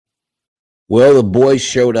Well, the boys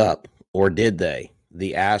showed up, or did they?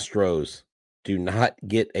 The Astros do not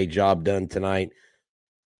get a job done tonight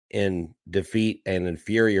and defeat an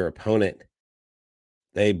inferior opponent.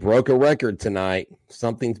 They broke a record tonight.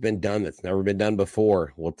 Something's been done that's never been done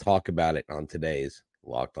before. We'll talk about it on today's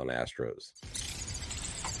Locked on Astros.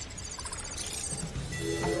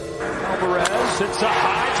 Alvarez hits a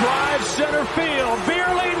high drive center field.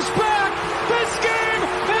 Beer leans back. This game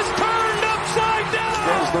is turned upside down.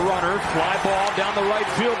 There's the runner. Fly ball down the right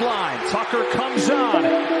field line. Tucker comes on.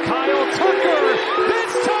 Kyle Tucker.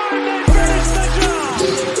 This time they finish the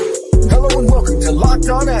job. Hello and welcome to Locked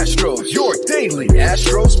on Astros, your daily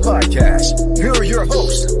Astros podcast. Here are your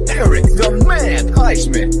hosts, Eric the Man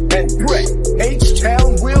Heisman and Brett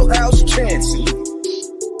H-Town Wheelhouse Chansey.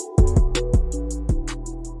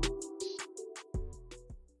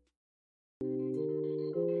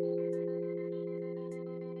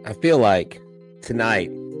 I feel like tonight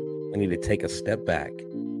I need to take a step back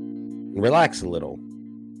and relax a little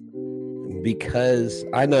because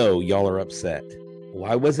I know y'all are upset.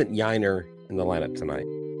 Why wasn't Yiner in the lineup tonight?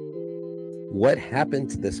 What happened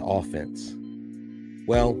to this offense?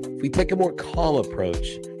 Well, if we take a more calm approach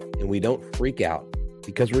and we don't freak out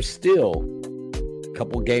because we're still a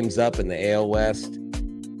couple games up in the AL West,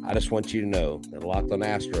 I just want you to know that Locked on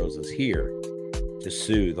Astros is here to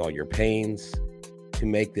soothe all your pains, to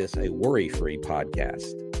make this a worry-free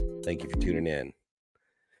podcast. Thank you for tuning in.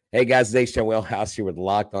 Hey guys, it's H-Town Wheelhouse here with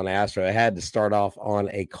Locked on Astro. I had to start off on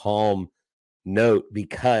a calm note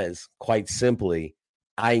because, quite simply,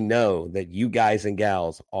 I know that you guys and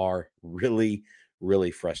gals are really, really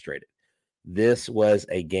frustrated. This was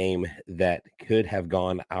a game that could have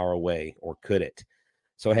gone our way, or could it?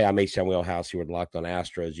 So, hey, I'm H-Town Wheelhouse here with Locked on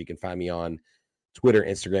Astros. You can find me on Twitter,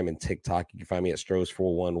 Instagram, and TikTok. You can find me at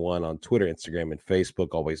Stros411 on Twitter, Instagram, and Facebook.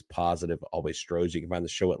 Always positive, always Stros. You can find the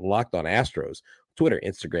show at Locked on Astros, Twitter,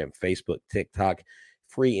 Instagram, Facebook, TikTok.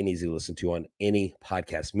 Free and easy to listen to on any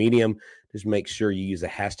podcast medium. Just make sure you use a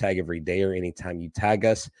hashtag every day or anytime you tag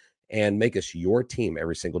us and make us your team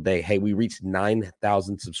every single day. Hey, we reached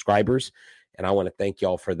 9,000 subscribers, and I want to thank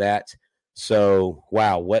y'all for that. So,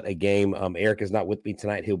 wow, what a game. Eric is not with me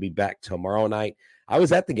tonight. He'll be back tomorrow night. I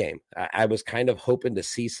was at the game. I was kind of hoping to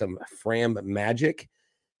see some Fram magic,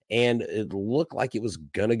 and it looked like it was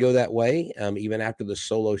going to go that way, even after the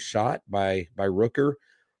solo shot by Rooker.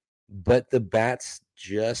 But the bats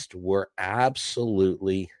just were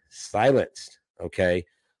absolutely silenced, okay?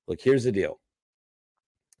 Look, here's the deal.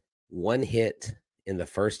 One hit in the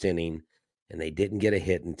first inning, and they didn't get a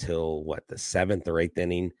hit until, the seventh or eighth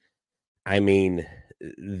inning? I mean,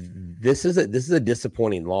 this is a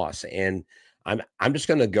disappointing loss, and I'm just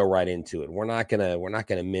going to go right into it. We're not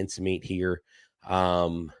gonna mince meat here.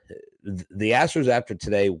 The Astros after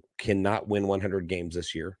today cannot win 100 games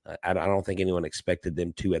this year. I don't think anyone expected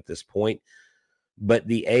them to at this point. But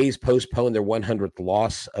the A's postponed their 100th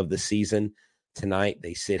loss of the season tonight.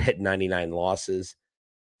 They sit at 99 losses.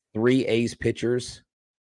 3 A's pitchers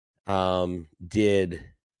did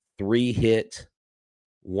 3 hit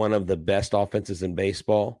one of the best offenses in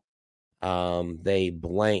baseball. They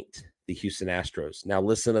blanked the Houston Astros. Now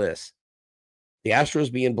listen to this. The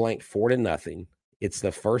Astros being blanked 4-0. It's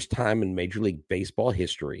the first time in Major League Baseball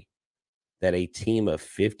history that a team of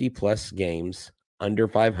 50-plus games under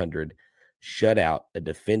 500 shut out a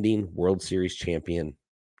defending World Series champion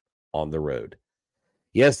on the road.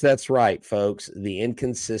 Yes, that's right, folks. The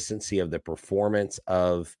inconsistency of the performance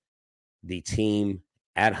of the team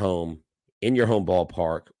at home, in your home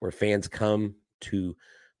ballpark, where fans come to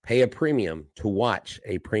pay a premium to watch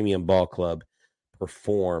a premium ball club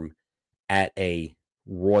perform at a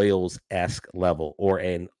Royals-esque level or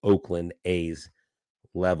an Oakland A's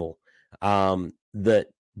level.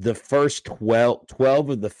 The first 12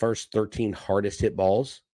 of the first 13 hardest hit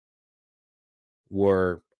balls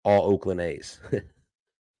were all Oakland A's.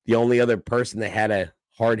 The only other person that had a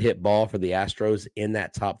hard hit ball for the Astros in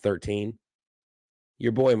that top 13,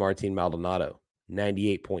 your boy Martin Maldonado,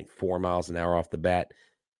 98.4 miles an hour off the bat.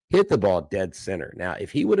 Hit the ball dead center. Now,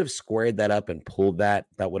 if he would have squared that up and pulled that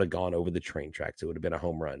would have gone over the train tracks. It would have been a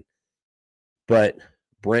home run. But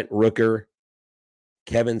Brent Rooker,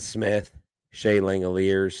 Kevin Smith, Shea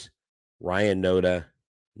Langoliers, Ryan Noda,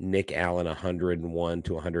 Nick Allen, 101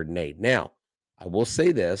 to 108. Now, I will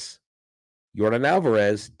say this. Yordan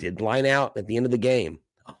Alvarez did line out at the end of the game,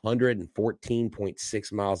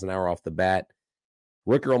 114.6 miles an hour off the bat.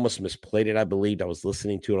 Rooker almost misplayed it, I believe. I was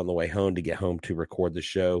listening to it on the way home to get home to record the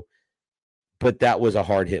show. But that was a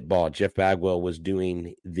hard hit ball. Jeff Bagwell was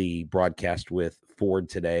doing the broadcast with Ford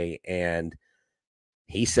today, and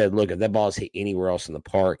he said, look, if that ball's hit anywhere else in the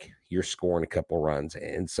park, you're scoring a couple runs.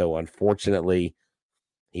 And so, unfortunately,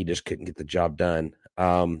 he just couldn't get the job done.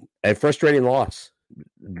 A frustrating loss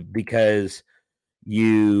because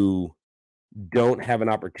you don't have an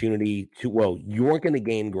opportunity to, well, you aren't going to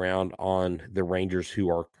gain ground on the Rangers, who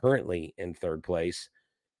are currently in third place,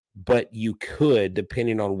 but you could,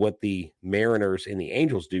 depending on what the Mariners and the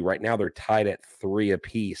Angels do. Right now, they're tied at 3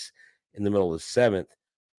 apiece in the middle of the 7th.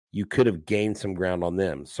 You could have gained some ground on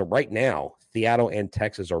them. So right now, Seattle and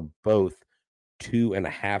Texas are both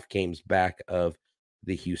 2.5 games back of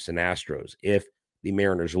the Houston Astros. If the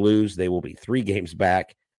Mariners lose, they will be 3 games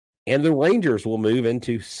back, and the Rangers will move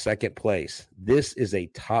into second place. This is a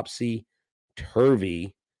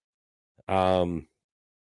topsy-turvy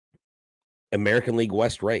American League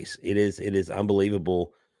West race. It is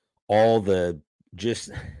unbelievable. All the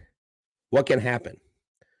just what can happen.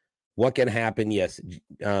 What can happen? Yes.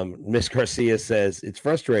 Miss Garcia says it's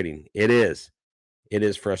frustrating. It is. It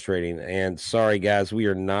is frustrating. And sorry, guys, we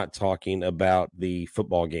are not talking about the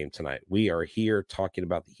football game tonight. We are here talking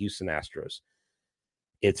about the Houston Astros.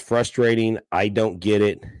 It's frustrating. I don't get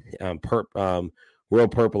it.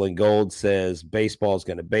 World Purple and Gold says baseball is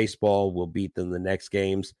going to baseball. We'll beat them the next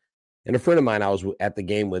games. And a friend of mine I was at the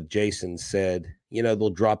game with, Jason, said, they'll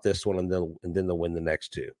drop this one and then they'll win the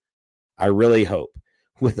next 2. I really hope,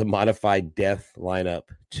 with a modified death lineup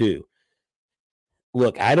too.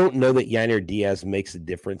 Look, I don't know that Yainer Diaz makes a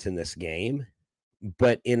difference in this game,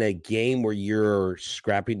 but in a game where you're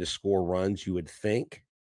scrapping to score runs, you would think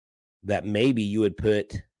that maybe you would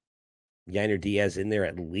put Yainer Diaz in there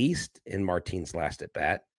at least in Martin's last at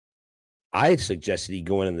bat. I suggested he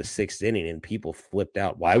go in the 6th inning, and people flipped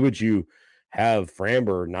out. Why would you have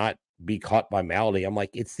Framber not be caught by Maldi? I'm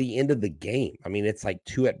like, it's the end of the game. I mean, it's like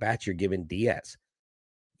 2 at bats you're giving Diaz.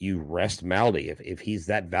 You rest Maldi. If he's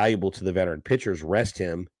that valuable to the veteran pitchers, rest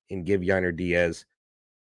him and give Yainer Diaz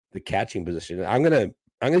the catching position. I'm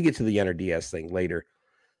gonna get to the Yainer Diaz thing later,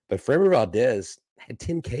 but Framber Valdez had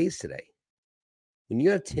 10 Ks today. When you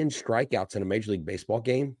have 10 strikeouts in a Major League Baseball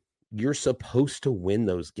game, you're supposed to win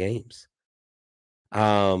those games.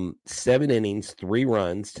 7 innings, 3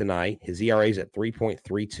 runs tonight. His ERA is at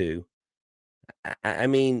 3.32. I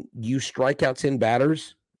mean, you strike out 10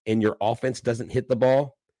 batters and your offense doesn't hit the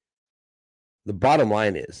ball. The bottom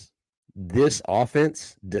line is this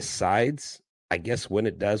offense decides, I guess, when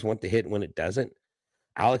it does want to hit and when it doesn't.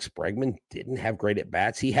 Alex Bregman didn't have great at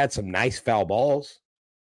bats. He had some nice foul balls.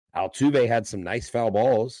 Altuve had some nice foul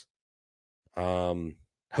balls.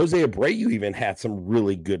 Jose Abreu even had some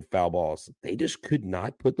really good foul balls. They just could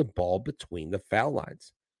not put the ball between the foul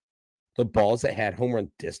lines. The balls that had home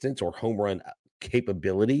run distance or home run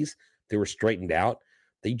capabilities, they were straightened out.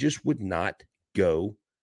 They just would not go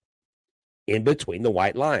in between the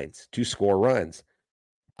white lines to score runs.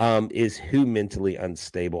 Is who mentally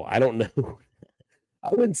unstable? I don't know. I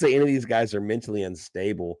wouldn't say any of these guys are mentally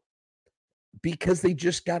unstable because they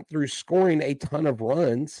just got through scoring a ton of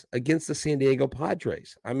runs against the San Diego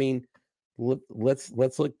Padres. I mean, let's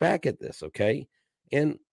look back at this, okay?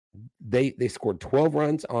 And they scored 12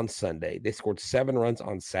 runs on Sunday. They scored 7 runs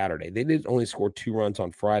on Saturday. They did only score 2 runs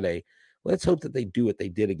on Friday. Let's hope that they do what they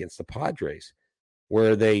did against the Padres,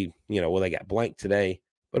 where they got blanked today,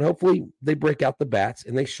 but hopefully they break out the bats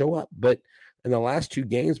and they show up. But in the last 2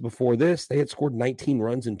 games before this, they had scored 19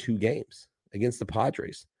 runs in 2 games against the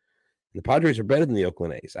Padres. And the Padres are better than the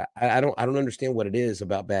Oakland A's. I don't understand what it is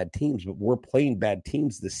about bad teams, but we're playing bad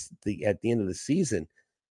teams at the end of the season,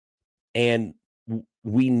 and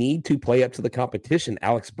we need to play up to the competition.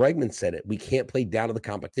 Alex Bregman said it. We can't play down to the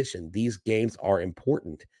competition. These games are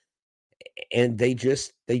important, and they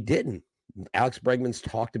didn't. Alex Bregman's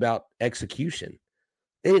talked about execution.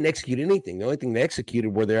 They didn't execute anything. The only thing they executed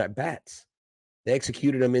were their at bats. They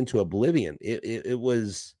executed them into oblivion. It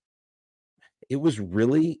was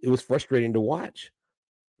frustrating to watch.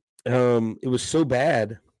 It was so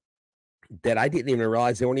bad that I didn't even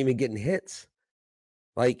realize they weren't even getting hits.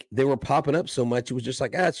 Like, they were popping up so much, it was just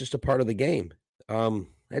like, it's just a part of the game. I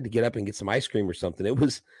had to get up and get some ice cream or something. It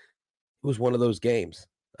was one of those games.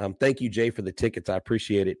 Thank you, Jay, for the tickets. I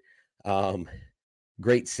appreciate it.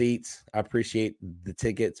 Great seats. I appreciate the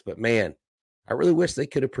tickets, but man, I really wish they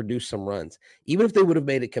could have produced some runs, even if they would have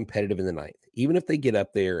made it competitive in the 9th. Even if they get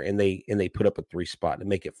up there and they put up a 3 spot and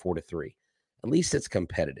make it 4-3, at least it's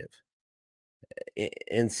competitive.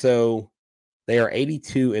 And so they are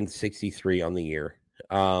 82-63 on the year.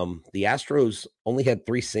 The Astros only had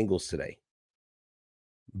 3 singles today,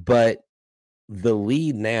 but the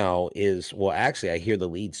lead now is, well, actually, I hear the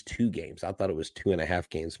lead's 2 games. I thought it was 2.5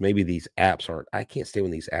 games. Maybe these apps aren't. I can't stay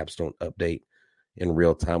when these apps don't update in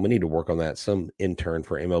real time. We need to work on that. Some intern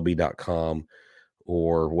for MLB.com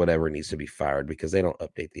or whatever needs to be fired because they don't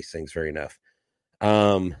update these things very enough.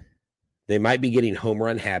 They might be getting home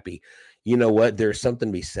run happy. You know what? There's something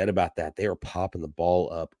to be said about that. They are popping the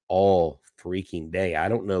ball up all freaking day. I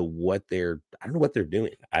don't know what they're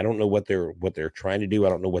doing. I don't know what they're trying to do. I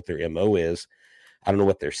don't know what their MO is. I don't know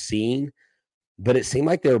what they're seeing, but it seemed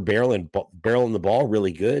like they were barreling the ball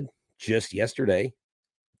really good just yesterday.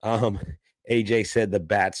 AJ said the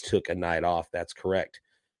bats took a night off. That's correct.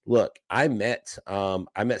 Look, I met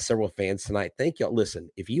several fans tonight. Thank y'all. Listen,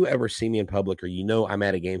 if you ever see me in public or I'm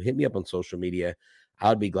at a game, hit me up on social media. I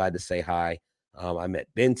would be glad to say hi. I met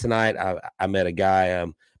Ben tonight. I met a guy,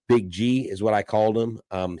 Big G is what I called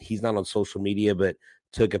him. He's not on social media, but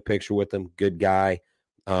took a picture with him. Good guy.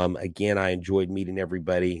 Again, I enjoyed meeting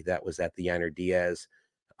everybody that was at the Yiner Diaz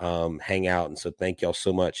hangout. And so thank y'all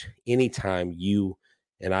so much. Anytime you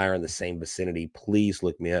and I are in the same vicinity, please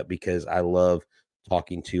look me up because I love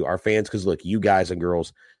talking to our fans. Because look, you guys and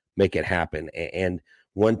girls make it happen. And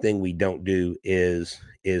one thing we don't do is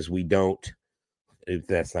we don't, if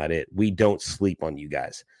that's not it, we don't sleep on you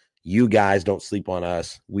guys. You guys don't sleep on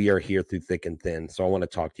us. We are here through thick and thin. So I want to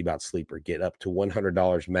talk to you about Sleeper. Get up to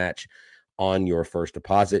 $100 match on your first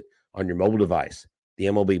deposit on your mobile device. The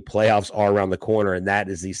MLB playoffs are around the corner, and that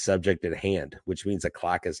is the subject at hand, which means the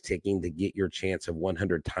clock is ticking to get your chance of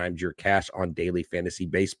 100 times your cash on daily fantasy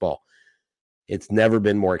baseball. It's never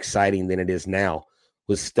been more exciting than it is now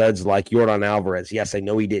with studs like Yordan Alvarez. Yes, I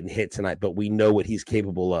know he didn't hit tonight, but we know what he's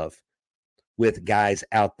capable of. With guys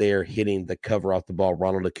out there hitting the cover off the ball,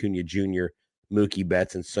 Ronald Acuna Jr., Mookie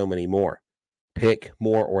Betts, and so many more. Pick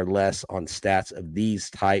more or less on stats of these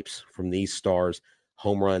types from these stars,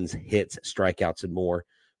 home runs, hits, strikeouts, and more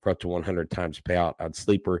for up to 100 times payout on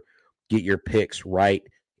Sleeper. Get your picks right,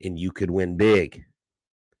 and you could win big.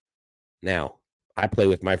 Now, I play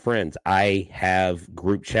with my friends. I have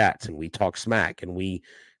group chats, and we talk smack, and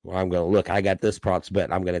I'm going to look, I got this props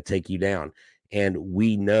bet. I'm going to take you down. And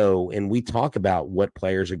we know, and we talk about what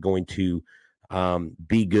players are going to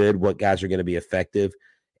be good, what guys are going to be effective.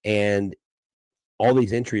 And all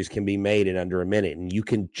these entries can be made in under a minute, and you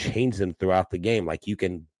can change them throughout the game. Like you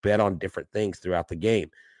can bet on different things throughout the game.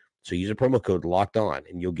 So use a promo code Locked On,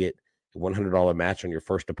 and you'll get a $100 match on your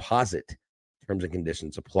first deposit. Terms and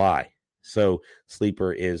conditions apply. So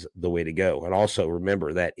Sleeper is the way to go. And also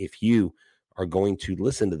remember that if you are going to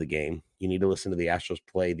listen to the game, you need to listen to the Astros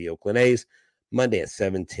play the Oakland A's Monday at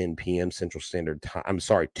 7:10 p.m. Central Standard Time. I'm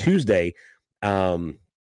sorry, Tuesday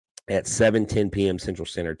at 7:10 p.m. Central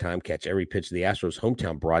Standard Time. Catch every pitch of the Astros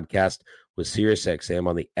hometown broadcast with SiriusXM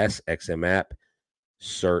on the SXM app.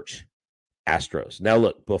 Search Astros. Now,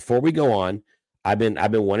 look, before we go on, I've been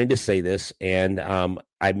wanting to say this, and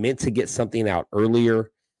I meant to get something out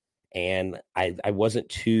earlier, and I wasn't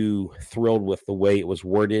too thrilled with the way it was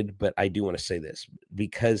worded, but I do want to say this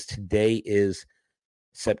because today is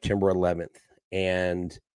September 11th,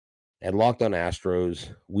 and at Locked On Astros,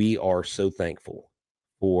 we are so thankful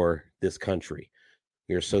for this country.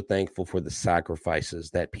 We are so thankful for the sacrifices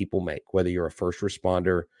that people make, whether you're a first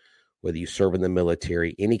responder, whether you serve in the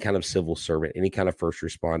military, any kind of civil servant, any kind of first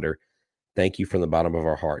responder. Thank you from the bottom of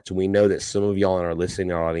our hearts. And we know that some of y'all in our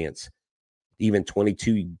listening audience, even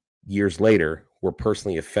 22 years later, were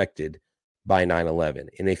personally affected by 9/11.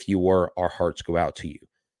 And if you were, our hearts go out to you.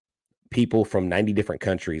 People from 90 different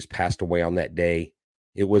countries passed away on that day.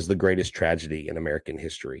 It was the greatest tragedy in American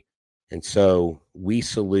history. And so we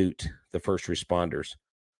salute the first responders.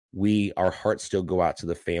 Our hearts still go out to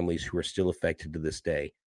the families who are still affected to this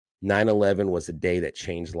day. 9/11 was a day that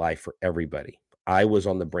changed life for everybody. I was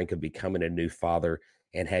on the brink of becoming a new father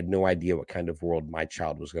and had no idea what kind of world my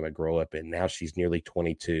child was going to grow up in. Now she's nearly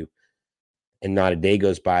 22. And not a day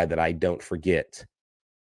goes by that I don't forget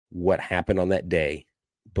what happened on that day,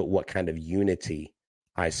 but what kind of unity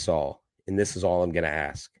I saw. And this is all I'm going to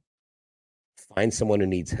ask. Find someone who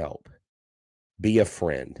needs help. Be a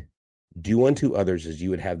friend. Do unto others as you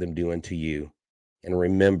would have them do unto you. And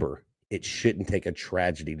remember, it shouldn't take a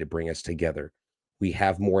tragedy to bring us together. We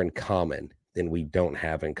have more in common than we don't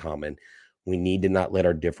have in common. We need to not let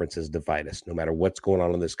our differences divide us. No matter what's going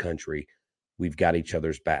on in this country, we've got each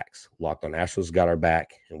other's backs. Locked On Astros got our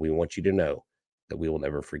back, and we want you to know that we will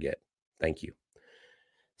never forget. Thank you.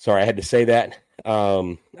 Sorry, I had to say that.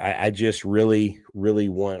 I just really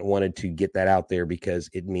wanted to get that out there because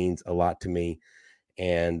it means a lot to me,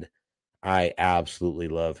 and I absolutely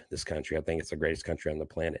love this country. I think it's the greatest country on the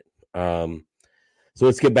planet. So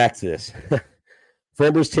let's get back to this.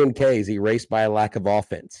 Framber's 10Ks erased by a lack of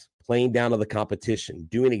offense, playing down to the competition,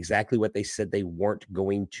 doing exactly what they said they weren't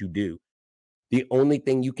going to do. The only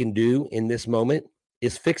thing you can do in this moment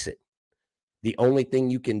is fix it. The only thing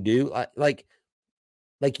you can do, like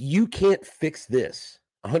you can't fix this.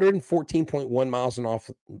 114.1 miles an off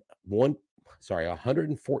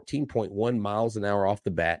 114.1 miles an hour off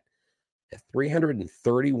the bat at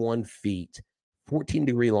 331 feet,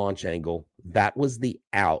 14-degree launch angle. That was the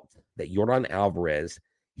out that Yordan Alvarez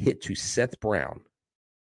hit to Seth Brown.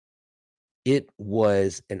 It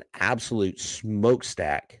was an absolute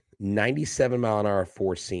smokestack, 97-mile-an-hour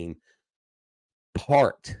four-seam,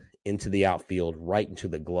 parked into the outfield, right into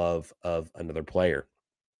the glove of another player.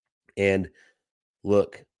 And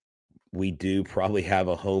look, we do probably have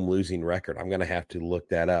a home losing record. I'm going to have to look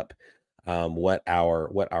that up, what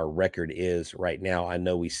our record is right now. I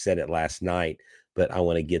know we said it last night, but I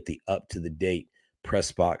want to get the up-to-the-date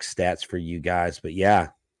press box stats for you guys. But yeah,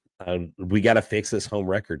 we got to fix this home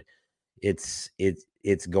record. It's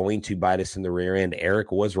going to bite us in the rear end.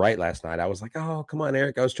 Eric was right last night. I was like, oh, come on,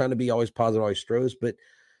 Eric. I was trying to be always positive, always Astros, but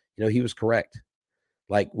he was correct.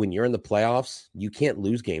 Like, when you're in the playoffs, you can't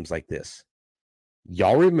lose games like this.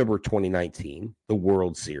 Y'all remember 2019, the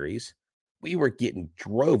World Series? We were getting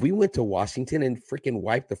drove. We went to Washington and freaking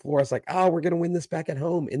wiped the floor. I was like, oh, we're going to win this back at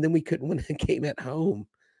home. And then we couldn't win the game at home.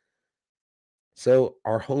 So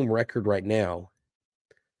our home record right now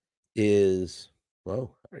is,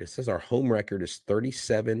 well, it says our home record is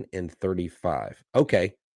 37-35.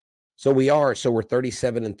 Okay. So we're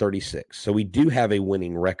 37-36. So we do have a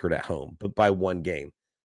winning record at home, but by one game.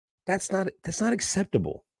 That's not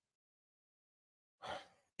acceptable.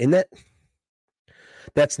 And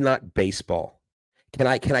that's not baseball. Can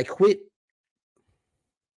I quit?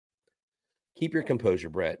 Keep your composure,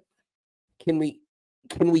 Brett. Can we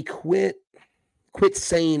quit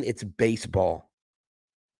saying it's baseball?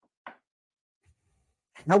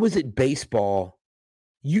 How is it baseball?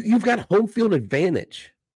 You've got home field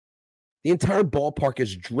advantage. The entire ballpark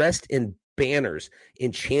is dressed in banners,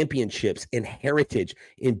 in championships, in heritage,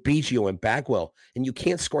 in Biggio and Bagwell, and you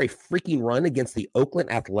can't score a freaking run against the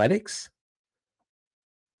Oakland Athletics?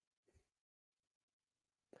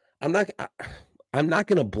 I'm not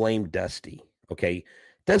going to blame Dusty, okay?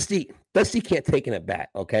 Dusty can't take an at bat,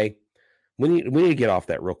 okay? We need to get off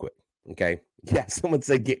that real quick, okay? Yeah, someone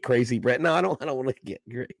said get crazy, Brett. No, I don't want to get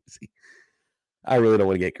crazy. I really don't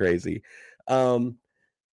want to get crazy. But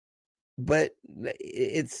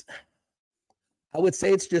I would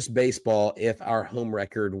say it's just baseball if our home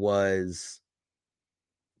record was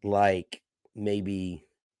like, maybe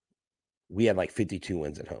we had like 52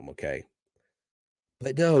 wins at home, okay?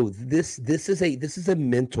 But no, this is a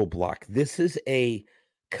mental block. This is a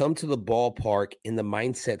come to the ballpark and the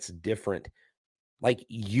mindset's different. Like,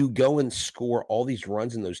 you go and score all these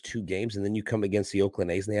runs in those two games, and then you come against the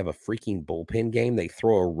Oakland A's and they have a freaking bullpen game. They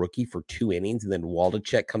throw a rookie for 2 innings, and then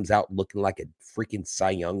Waldachek comes out looking like a freaking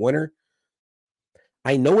Cy Young winner.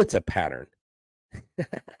 I know it's a pattern.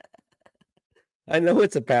 I know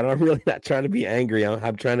it's a pattern. I'm really not trying to be angry.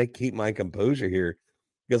 I'm trying to keep my composure here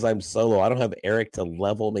because I'm solo. I don't have Eric to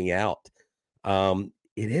level me out. It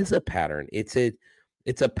is a pattern. It's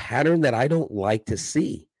a pattern that I don't like to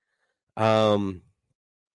see.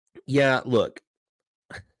 Yeah, look,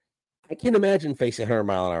 I can't imagine facing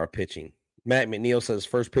 100-mile-an-hour pitching. Matt McNeil says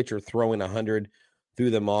first pitcher throwing 100 threw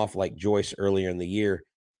them off like Joyce earlier in the year.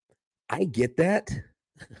 I get that.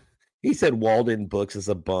 He said Walden Books is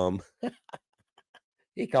a bum.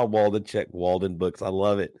 He called Waldachek Walden Books. I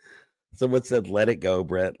love it. Someone said, let it go,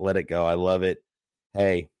 Brett. Let it go. I love it.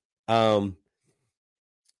 Hey, oh,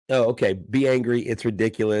 okay. Be angry. It's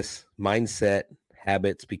ridiculous. Mindset,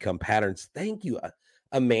 habits become patterns. Thank you,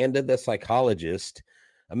 Amanda, the psychologist.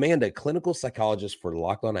 Amanda, clinical psychologist for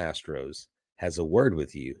Locked On Astros, has a word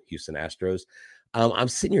with you, Houston Astros. I'm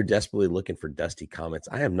sitting here desperately looking for Dusty comments.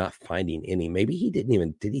 I am not finding any. Maybe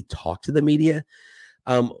did he talk to the media?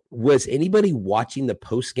 Was anybody watching the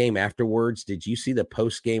post game afterwards? Did you see the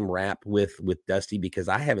post game wrap with Dusty? Because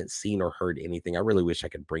I haven't seen or heard anything. I really wish I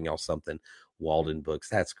could bring y'all something. Walden Books.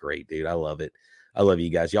 That's great, dude. I love it. I love you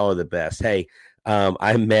guys. Y'all are the best. Hey,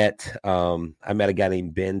 I met a guy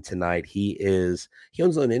named Ben tonight. He owns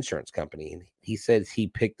his own insurance company, and he says he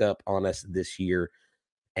picked up on us this year.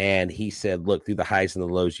 And he said, look, through the highs and the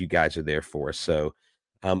lows, you guys are there for us. So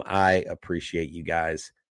I appreciate you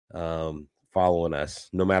guys following us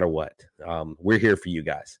no matter what. We're here for you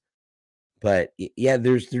guys. But yeah,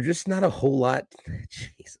 there's just not a whole lot.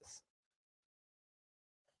 Jesus.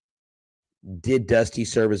 Did Dusty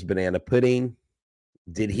serve as banana pudding?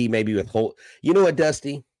 Did he maybe withhold? You know what,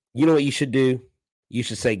 Dusty? You know what you should do? You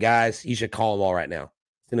should say, guys, you should call them all right now.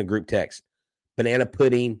 It's in a group text. Banana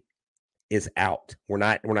pudding is out. We're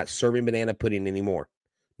not serving banana pudding anymore.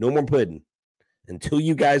 No more pudding. until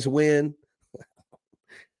you guys win.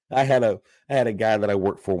 I had a guy that I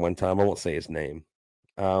worked for one time. I won't say his name.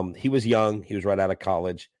 He was young. He was right out of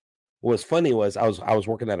college. What was funny was I was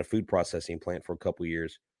working at a food processing plant for a couple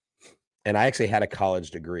years, and I actually had a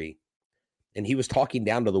college degree. And he was talking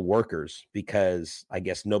down to the workers because I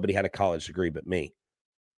guess nobody had a college degree but me.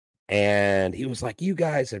 And he was like, you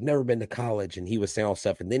guys have never been to college. And he was saying all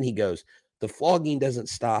stuff. And then he goes, the flogging doesn't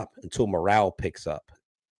stop until morale picks up.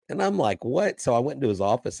 And I'm like, what? So I went into his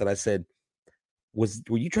office and I said,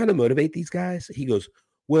 were you trying to motivate these guys? He goes,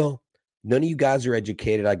 well, none of you guys are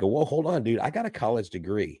educated. I go, well, hold on, dude. I got a college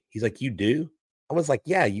degree. He's like, you do? I was like,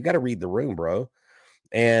 yeah, you got to read the room, bro.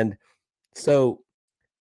 And so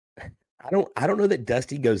I don't know that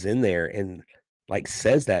Dusty goes in there and like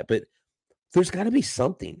says that, but there's got to be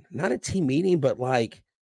something, not a team meeting, but like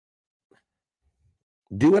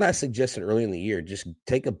do what I suggested early in the year. Just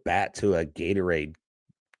take a bat to a Gatorade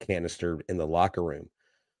canister in the locker room,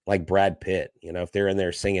 like Brad Pitt. You know, if they're in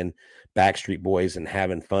there singing Backstreet Boys and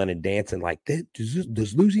having fun and dancing, like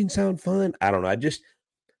does losing sound fun? I don't know.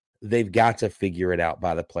 They've got to figure it out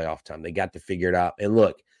by the playoff time. They got to figure it out. And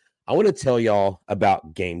look, I want to tell y'all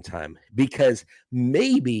about Game Time because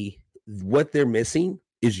maybe what they're missing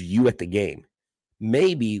is you at the game.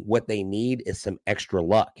 Maybe what they need is some extra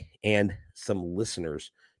luck and some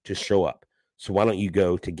listeners to show up. So why don't you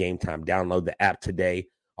go to Game Time, download the app today.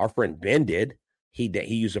 Our friend Ben did. He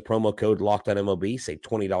used a promo code Locked On MLB, saved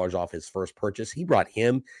 $20 off his first purchase. He brought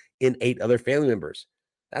him and 8 other family members.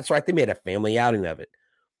 That's right. They made a family outing of it.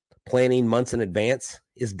 Planning months in advance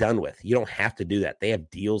is done with. You don't have to do that. They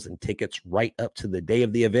have deals and tickets right up to the day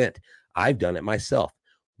of the event. I've done it myself.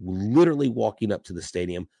 Literally walking up to the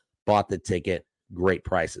stadium, bought the ticket, great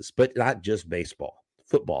prices. But not just baseball,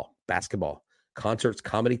 football, basketball, concerts,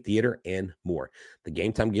 comedy, theater, and more. The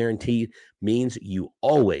Game Time guarantee means you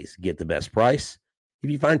always get the best price.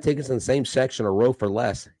 If you find tickets in the same section or row for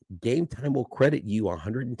less, Game Time will credit you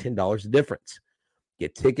 $110 difference.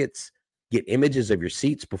 Get tickets. Get images of your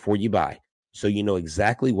seats before you buy, so you know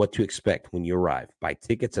exactly what to expect when you arrive. Buy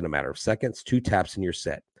tickets in a matter of seconds, 2 taps and you're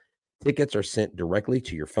set. Tickets are sent directly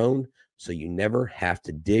to your phone, so you never have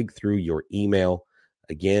to dig through your email.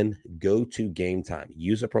 Again, go to Game Time.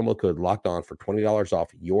 Use a promo code Locked On for $20 off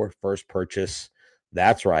your first purchase.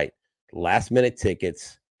 That's right. Last-minute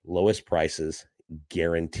tickets, lowest prices,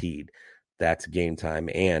 guaranteed. That's Game Time.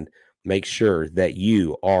 And make sure that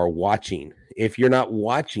you are watching. If you're not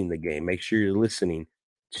watching the game, make sure you're listening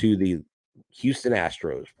to the Houston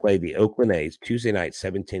Astros play the Oakland A's Tuesday night,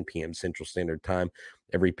 7:10 p.m. Central Standard Time.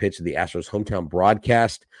 Every pitch of the Astros hometown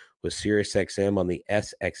broadcast with SiriusXM on the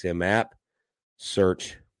SXM app.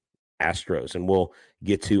 Search Astros. And we'll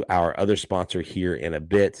get to our other sponsor here in a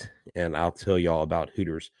bit. And I'll tell you all about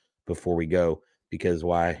Hooters before we go, because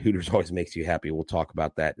why Hooters always makes you happy. We'll talk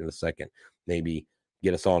about that in a second. Maybe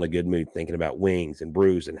get us all in a good mood thinking about wings and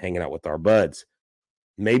brews and hanging out with our buds.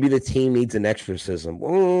 Maybe the team needs an exorcism.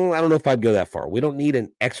 I don't know if I'd go that far. We don't need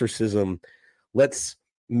an exorcism.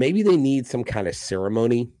 Maybe they need some kind of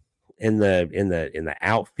ceremony in the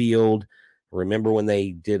outfield. Remember when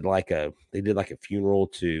they did like a funeral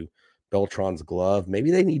to Beltran's glove? Maybe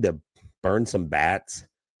they need to burn some bats.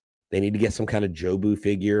 They need to get some kind of Jobu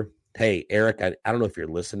figure. Hey, Eric, I don't know if you're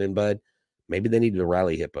listening, bud. Maybe they need a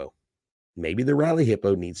rally hippo. Maybe the rally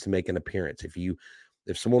hippo needs to make an appearance.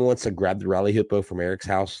 If someone wants to grab the rally hippo from Eric's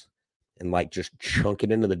house and like just chunk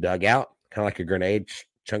it into the dugout, kind of like a grenade,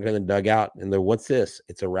 chunk it in the dugout, and then what's this?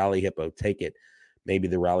 It's a rally hippo. Take it. Maybe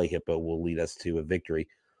the rally hippo will lead us to a victory.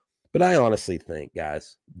 But I honestly think,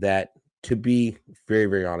 guys, that to be very,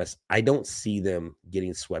 very honest, I don't see them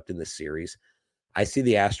getting swept in this series. I see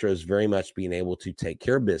the Astros very much being able to take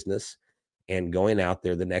care of business and going out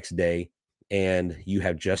there the next day. And you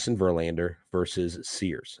have Justin Verlander versus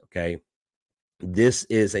Sears, okay? This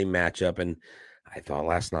is a matchup, and I thought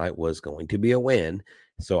last night was going to be a win,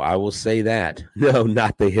 so I will say that. No,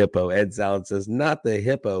 not the hippo. Ed Salad says, not the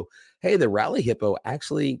hippo. Hey, the rally hippo,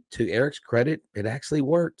 actually, to Eric's credit, it actually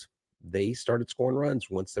worked. They started scoring runs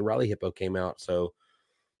once the rally hippo came out, so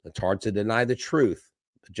it's hard to deny the truth.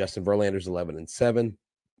 Justin Verlander's 11-7,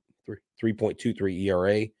 3.23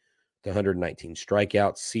 ERA. To 119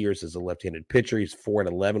 strikeouts. Sears is a left-handed pitcher. He's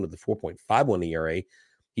 4-11 with a 4.51 ERA.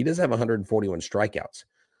 He does have 141 strikeouts.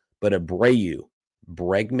 But Abreu,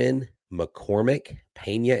 Bregman, McCormick,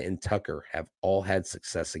 Pena, and Tucker have all had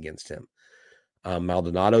success against him.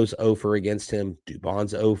 Maldonado's 0-for against him.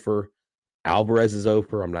 Dubon's 0-for. Alvarez is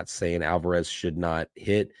 0-for. I'm not saying Alvarez should not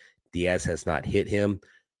hit. Diaz has not hit him.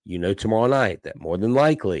 You know tomorrow night that more than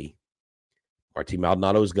likely Martín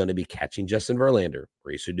Maldonado is going to be catching Justin Verlander.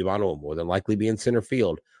 Mauricio Dubon will more than likely be in center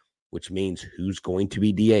field. which means who's going to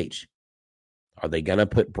be DH? Are they going to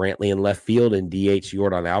put Brantley in left field and DH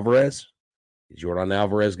Yordan Alvarez? Is Yordan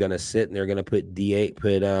Alvarez going to sit and they're going to put Diaz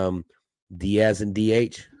in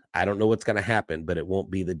DH? I don't know what's going to happen, but it won't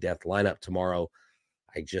be the death lineup tomorrow.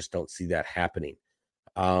 I just don't see that happening.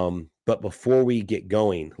 But before we get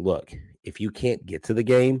going, look, if you can't get to the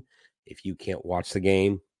game, if you can't watch the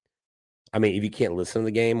game, if you can't listen to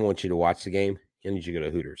the game, I want you to watch the game. You need to go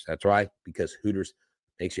to Hooters. That's right, because Hooters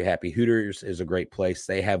makes you happy. Hooters is a great place.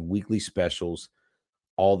 They have weekly specials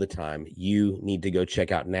all the time. You need to go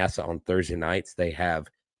check out NASA on Thursday nights. They have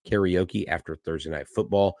karaoke after Thursday night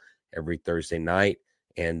football every Thursday night,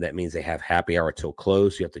 and that means they have happy hour till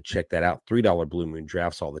close. You have to check that out. $3 Blue Moon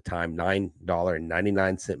drafts all the time.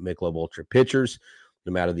 $9.99 Michelob Ultra pitchers,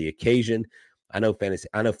 no matter the occasion. I know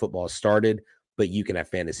football started, but you can have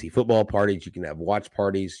fantasy football parties. You can have watch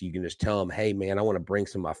parties. You can just tell them, hey, man, I want to bring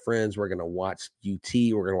some of my friends. We're going to watch UT.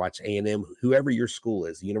 We're going to watch A&M, whoever your school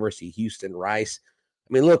is, the University of Houston, Rice.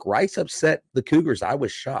 Look, Rice upset the Cougars. I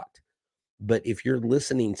was shocked. But if you're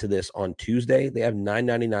listening to this on Tuesday, they have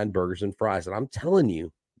 $9.99 burgers and fries. And I'm telling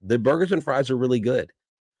you, the burgers and fries are really good.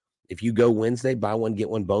 If you go Wednesday, buy one, get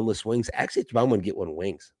one boneless wings. Actually, it's buy one, get one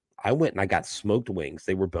wings. I went and I got smoked wings.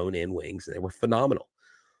 They were bone-in wings, and they were phenomenal.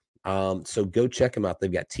 So go check them out.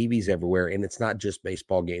 They've got TVs everywhere, and it's not just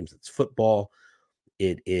baseball games. It's football.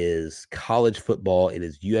 It is college football. It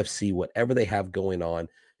is UFC, whatever they have going on.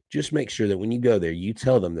 Just make sure that when you go there, you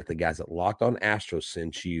tell them that the guys at Locked On Astros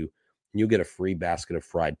sent you, and you'll get a free basket of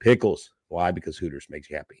fried pickles. Why? Because Hooters makes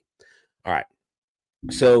you happy. All right.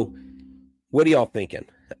 So what are y'all thinking?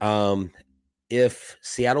 If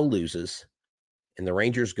Seattle loses and the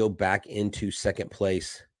Rangers go back into second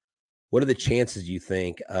place, what are the chances, you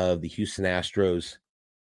think, of the Houston Astros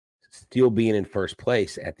still being in first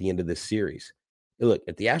place at the end of this series? Look,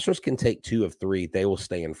 if the Astros can take 2 of 3, they will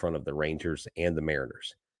stay in front of the Rangers and the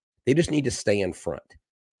Mariners. They just need to stay in front.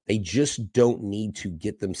 They just don't need to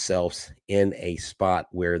get themselves in a spot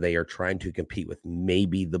where they are trying to compete with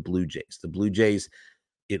maybe the Blue Jays. The Blue Jays,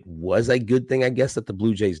 it was a good thing, I guess, that the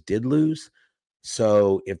Blue Jays did lose.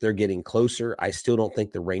 So if they're getting closer, I still don't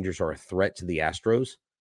think the Rangers are a threat to the Astros.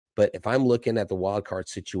 But if I'm looking at the wild card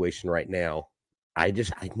situation right now, I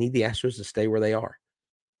need the Astros to stay where they are.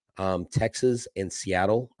 Texas and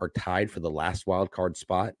Seattle are tied for the last wild card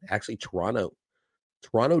spot. Actually, Toronto's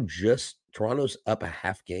up a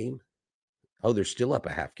half game. Oh, they're still up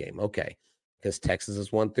a half game. Okay. Because Texas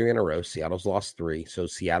has won 3 in a row. Seattle's lost 3. So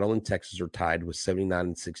Seattle and Texas are tied with 79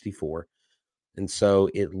 and 64. And so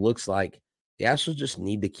it looks like the Astros just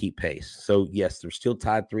need to keep pace. So yes, they're still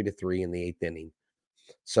tied 3-3 in the 8th inning.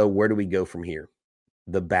 So where do we go from here?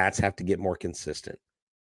 The bats have to get more consistent.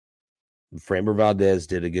 Framber Valdez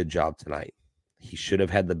did a good job tonight. He should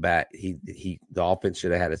have had the bat. The offense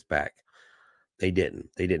should have had his back. They didn't.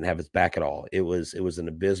 They didn't have his back at all. It was an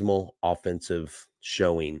abysmal offensive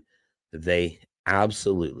showing that they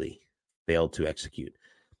absolutely failed to execute.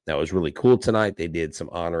 That was really cool tonight. They did some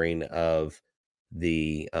honoring of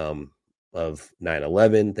the of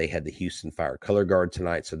 9/11. They had the Houston Fire Color Guard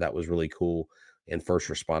tonight, so that was really cool. And first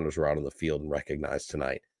responders were out on the field and recognized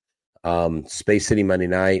tonight. Space City Monday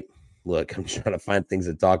night. Look, I'm trying to find things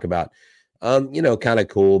to talk about. Kind of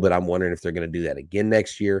cool, but I'm wondering if they're going to do that again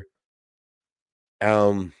next year.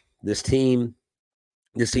 This team's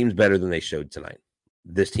better than they showed tonight.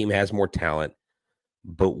 This team has more talent,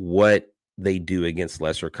 but what they do against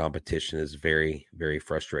lesser competition is very, very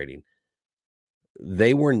frustrating.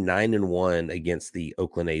 They were 9-1 against the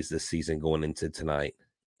Oakland A's this season going into tonight,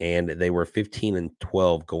 and they were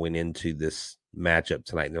 15-12 going into this matchup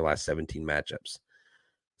tonight in their last 17 matchups.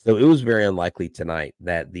 So it was very unlikely tonight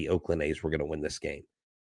that the Oakland A's were going to win this game.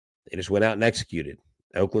 They just went out and executed.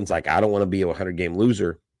 Oakland's like, I don't want to be a 100-game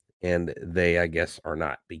loser, and they, I guess, are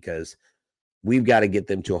not, because we've got to get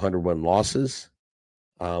them to 101 losses.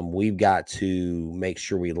 We've got to make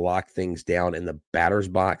sure we lock things down in the batter's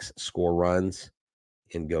box, score runs,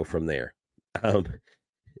 and go from there.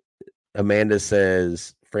 Amanda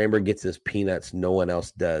says, Framber gets his peanuts, no one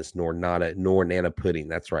else does, nor Nana pudding.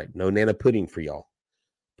 That's right. No Nana pudding for y'all.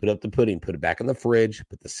 Put up the pudding, put it back in the fridge,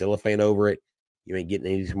 put the cellophane over it. You ain't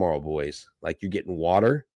getting any tomorrow, boys. Like, you're getting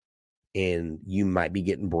water, and you might be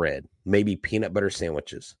getting bread, maybe peanut butter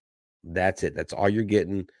sandwiches. That's it. That's all you're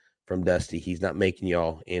getting from Dusty. He's not making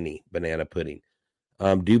y'all any banana pudding.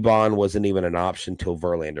 Dubon wasn't even an option till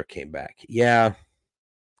Verlander came back. Yeah,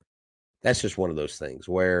 that's just one of those things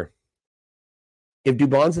where if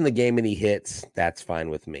Dubon's in the game and he hits, that's fine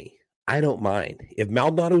with me. I don't mind. If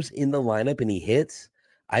Maldonado's in the lineup and he hits,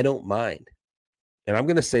 I don't mind. And I'm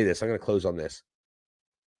going to say this. I'm going to close on this.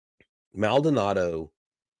 Maldonado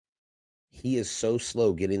He is so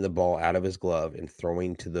slow getting the ball out of his glove and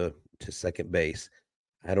throwing to second base.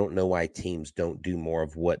 I don't know why teams don't do more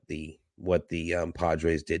of what the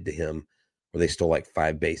Padres did to him, where they stole like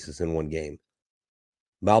 5 bases in one game.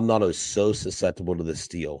 Maldonado is so susceptible to the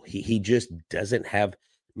steal. He just doesn't have,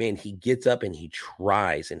 man, he gets up and he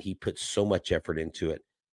tries and he puts so much effort into it.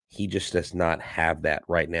 He just does not have that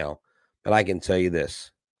right now. But I can tell you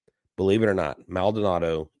this, believe it or not,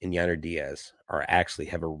 Maldonado and Yainer Diaz actually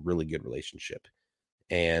have a really good relationship.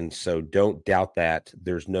 And so don't doubt that.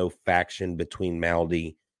 There's no faction between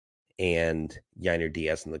Maldi and Yainer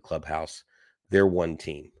Diaz in the clubhouse. They're one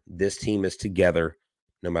team. This team is together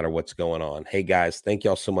no matter what's going on. Hey, guys, thank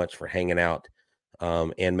y'all so much for hanging out.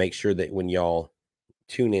 And make sure that when y'all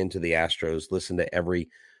tune into the Astros, listen to every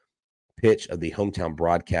pitch of the hometown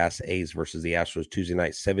broadcast, A's versus the Astros, Tuesday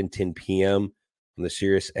night, 7:10 p.m. on the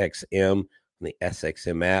Sirius XM, on the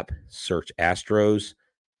SXM app. Search Astros.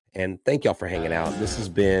 And thank y'all for hanging out. This has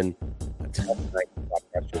been a tough night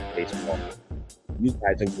for Astros baseball. You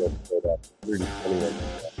guys enjoyed that 121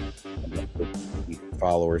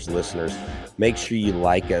 followers, listeners. Make sure you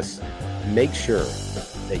like us. Make sure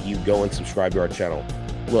that you go and subscribe to our channel.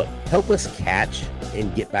 Look, help us catch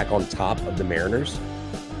and get back on top of the Mariners.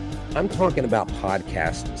 I'm talking about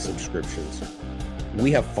podcast subscriptions.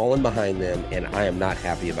 We have fallen behind them, and I am not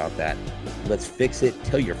happy about that. Let's fix it.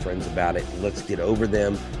 Tell your friends about it. Let's get over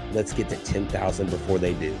them. Let's get to 10,000 before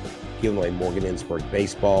they do. Giving away Morgan Innsbruck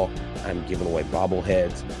baseball. I'm giving away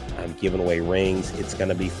bobbleheads. I'm giving away rings. It's going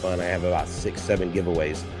to be fun. I have about 6-7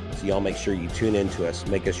 giveaways. So y'all make sure you tune in to us.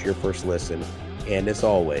 Make us your first listen. And as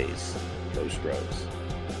always, go Stros.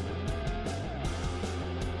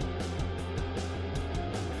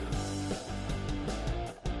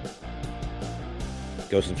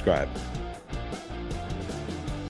 Go subscribe.